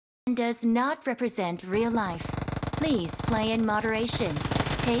does not represent real life. Please play in moderation,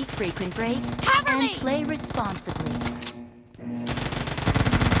 take frequent breaks, and play responsibly.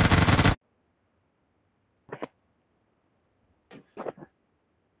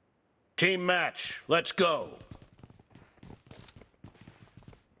 Team match, let's go.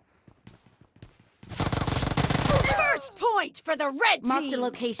 First point for the red team! Marked a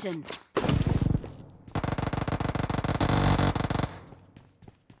location.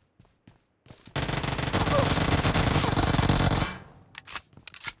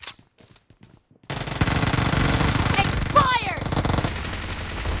 Expired!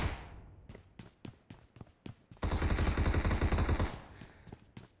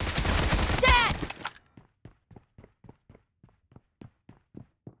 Dead!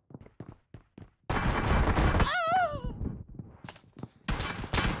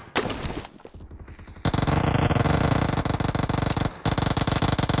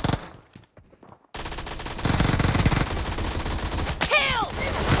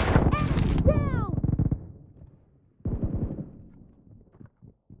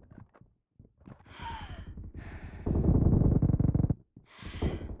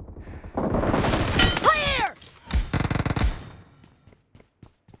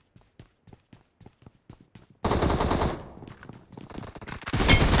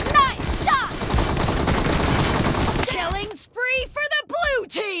 Spree for the blue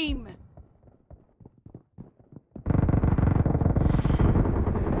team!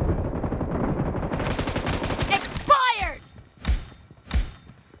 Expired!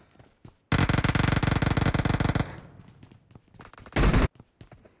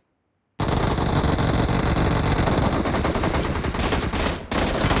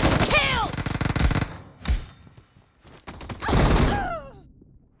 Killed!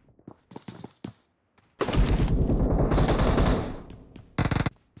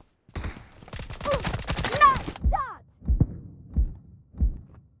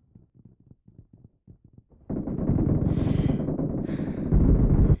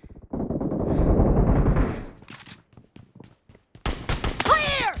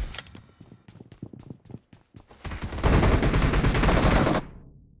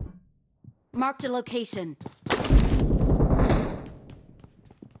 Marked a location.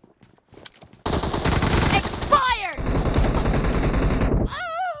 Expired!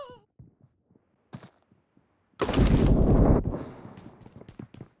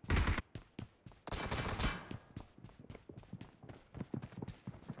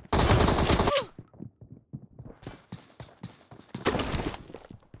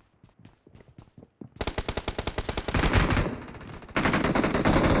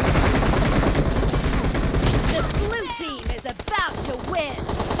 Team is about to win!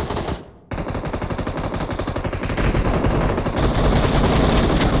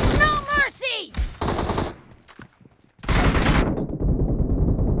 No mercy!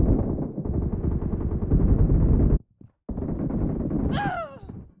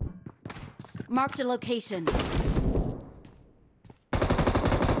 Marked a location.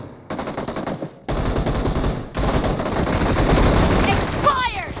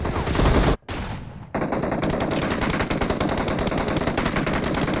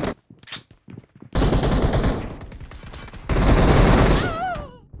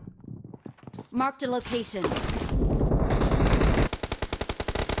 Marked a location.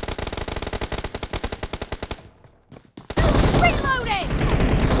 Reloading!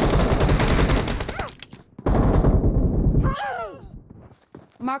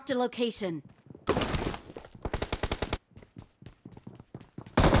 Marked a location.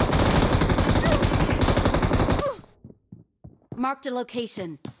 Marked a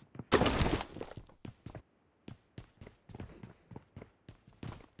location.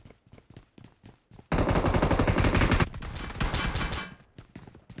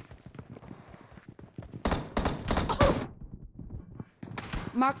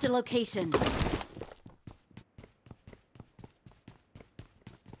 Marked a location.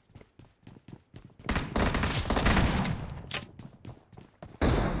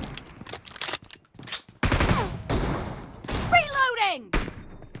 Reloading!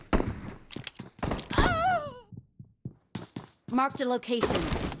 Marked a location.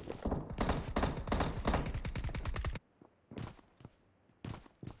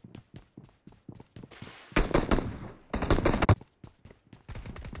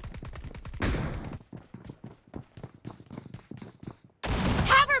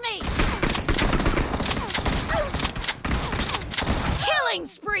 Killing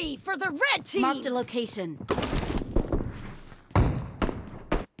spree for the red team! Marked a location.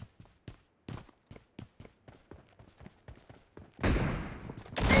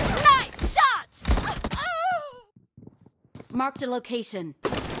 Marked a location.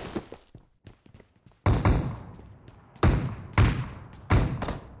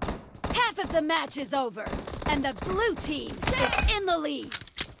 Half of the match is over, and the blue team is in the lead.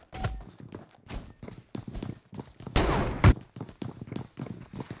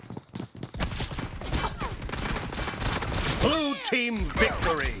 Blue team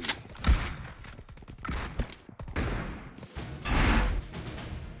victory!